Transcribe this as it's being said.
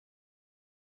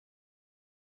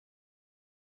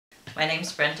My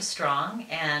name's Brenda Strong,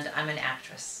 and I'm an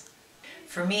actress.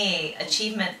 For me,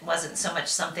 achievement wasn't so much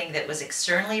something that was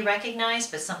externally recognized,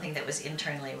 but something that was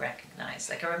internally recognized.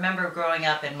 Like, I remember growing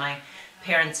up and my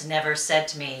parents never said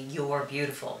to me, "You're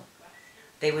beautiful."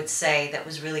 They would say, "That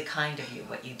was really kind of you,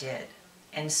 what you did."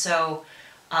 And so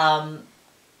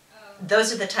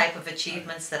those are the type of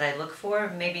achievements that I look for.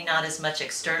 Maybe not as much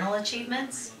external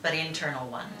achievements, but internal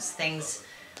ones. Things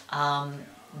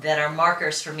that are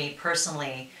markers for me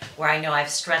personally, where I know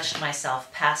I've stretched myself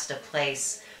past a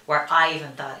place where I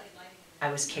even thought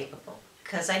I was capable.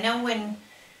 Because I know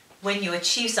when you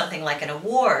achieve something like an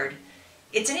award,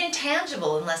 it's an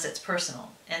intangible unless it's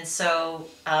personal. And so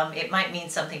it might mean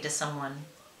something to someone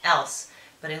else,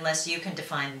 but unless you can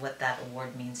define what that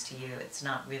award means to you, it's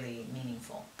not really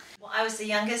meaningful. Well, I was the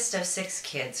youngest of 6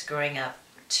 kids growing up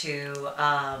to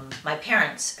my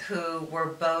parents, who were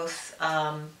both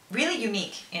really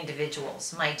unique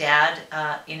individuals. My dad,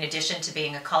 in addition to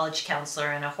being a college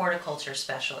counselor and a horticulture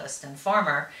specialist and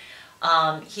farmer,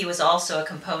 he was also a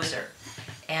composer.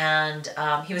 And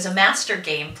he was a master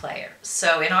game player.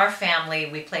 So in our family,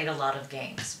 we played a lot of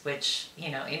games, which,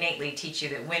 you know, innately teach you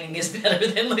that winning is better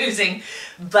than losing.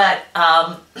 But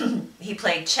he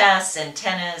played chess and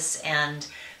tennis and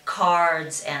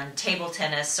cards and table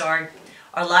tennis. So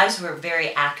our lives were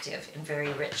very active and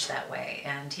very rich that way.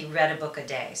 And he read a book a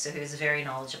day, so he was very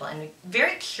knowledgeable and a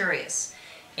very curious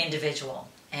individual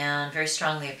and very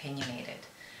strongly opinionated,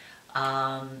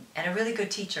 and a really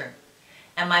good teacher.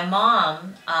 And my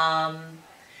mom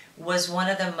was one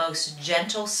of the most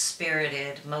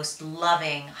gentle-spirited, most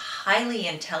loving, highly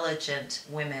intelligent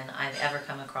women I've ever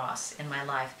come across in my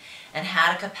life, and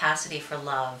had a capacity for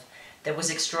love that was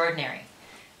extraordinary.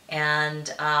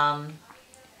 And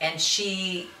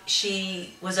she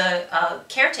was a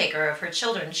caretaker of her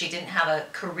children. She didn't have a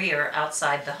career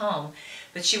outside the home,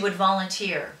 but she would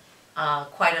volunteer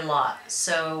quite a lot.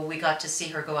 So we got to see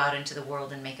her go out into the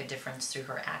world and make a difference through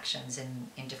her actions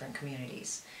in different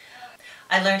communities.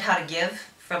 I learned how to give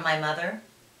from my mother.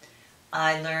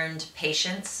 I learned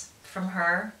patience from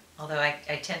her, although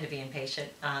I tend to be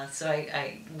impatient, so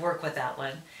I work with that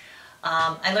one.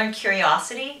 I learned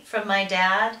curiosity from my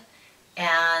dad,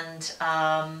 and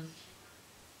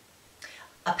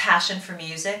a passion for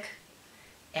music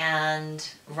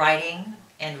and writing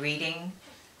and reading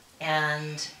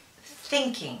and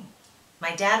thinking.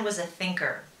 My dad was a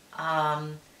thinker,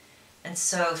 and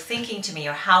so thinking to me,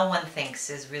 or how one thinks,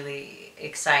 is really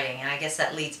exciting. And I guess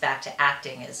that leads back to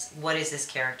acting, is what is this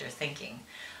character thinking,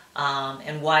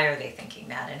 and why are they thinking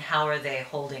that, and how are they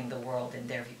holding the world in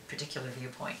their particular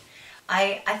viewpoint.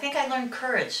 I think I learned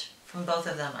courage from both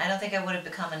of them. I don't think I would have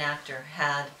become an actor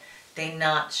had they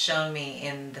not shown me,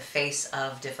 in the face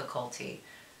of difficulty,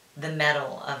 the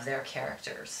mettle of their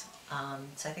characters.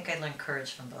 So I think I learned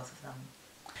courage from both of them.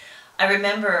 I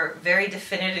remember very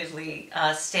definitively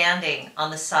standing on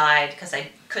the side, because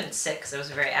I couldn't sit because I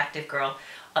was a very active girl,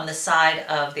 on the side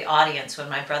of the audience when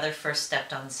my brother first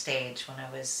stepped on stage when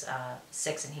I was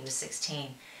 6 and he was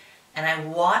 16. And I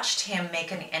watched him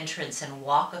make an entrance and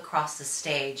walk across the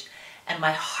stage, and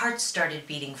my heart started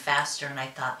beating faster, and I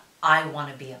thought, I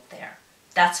want to be up there.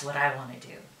 That's what I want to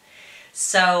do.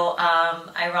 So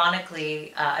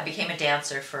ironically, I became a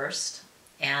dancer first,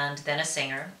 and then a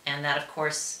singer, and that of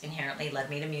course inherently led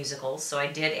me to musicals, so I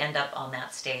did end up on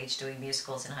that stage doing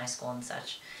musicals in high school and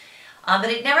such. But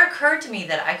it never occurred to me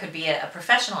that I could be a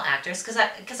professional actress,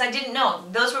 because I didn't know.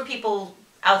 Those were people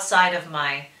outside of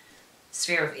my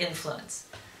sphere of influence.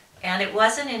 And it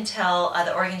wasn't until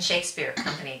the Oregon Shakespeare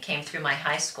Company came through my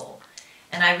high school,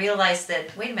 and I realized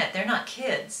that, wait a minute, they're not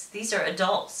kids. These are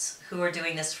adults who are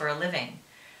doing this for a living,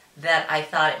 that I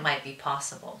thought it might be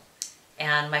possible.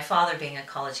 And my father, being a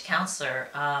college counselor,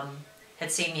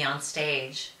 had seen me on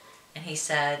stage, and he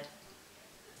said,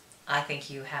 I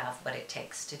think you have what it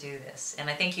takes to do this. And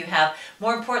I think you have,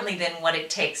 more importantly than what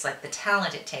it takes, like the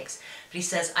talent it takes, but he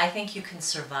says, I think you can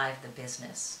survive the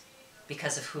business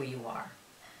because of who you are.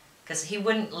 Because he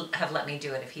wouldn't have let me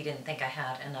do it if he didn't think I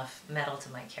had enough mettle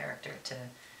to my character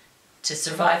to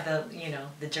survive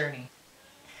the journey.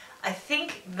 I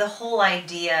think the whole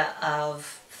idea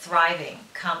of thriving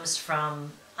comes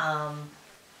from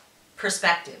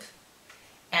perspective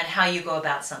and how you go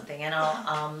about something. And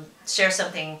I'll share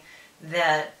something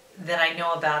that I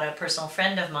know about a personal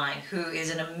friend of mine who is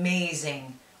an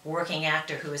amazing working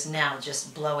actor who is now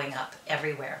just blowing up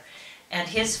everywhere. And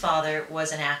his father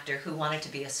was an actor who wanted to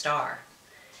be a star.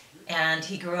 And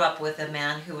he grew up with a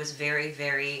man who was very,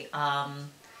 very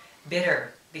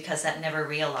bitter because that never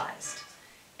realized.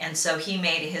 And so he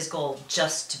made it his goal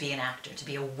just to be an actor, to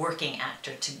be a working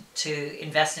actor, to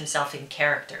invest himself in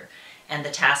character, and the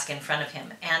task in front of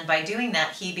him. And by doing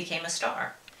that, he became a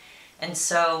star. And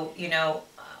so, you know,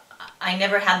 I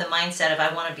never had the mindset of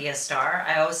I want to be a star.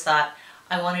 I always thought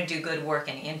I want to do good work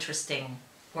and interesting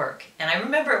work. And I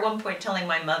remember at one point telling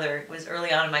my mother, it was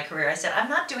early on in my career, I said, I'm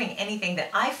not doing anything that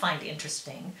I find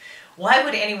interesting. Why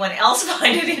would anyone else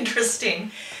find it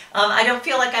interesting? I don't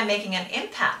feel like I'm making an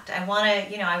impact. I want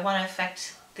to, you know, I want to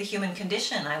affect the human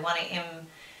condition. I want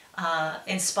to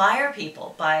inspire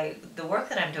people by the work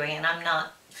that I'm doing, and I'm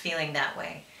not feeling that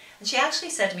way. And she actually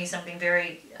said to me something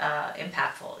very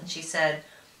impactful. And she said,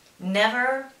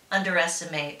 never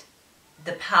underestimate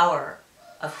the power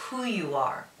of who you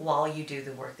are while you do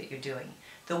the work that you're doing.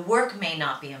 The work may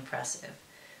not be impressive,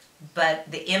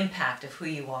 but the impact of who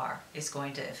you are is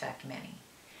going to affect many.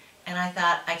 And I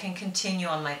thought, I can continue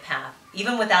on my path,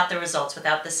 even without the results,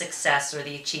 without the success or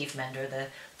the achievement or the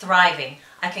thriving.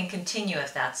 I can continue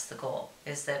if that's the goal,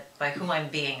 is that by who I'm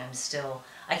being,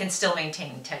 I can still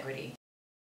maintain integrity.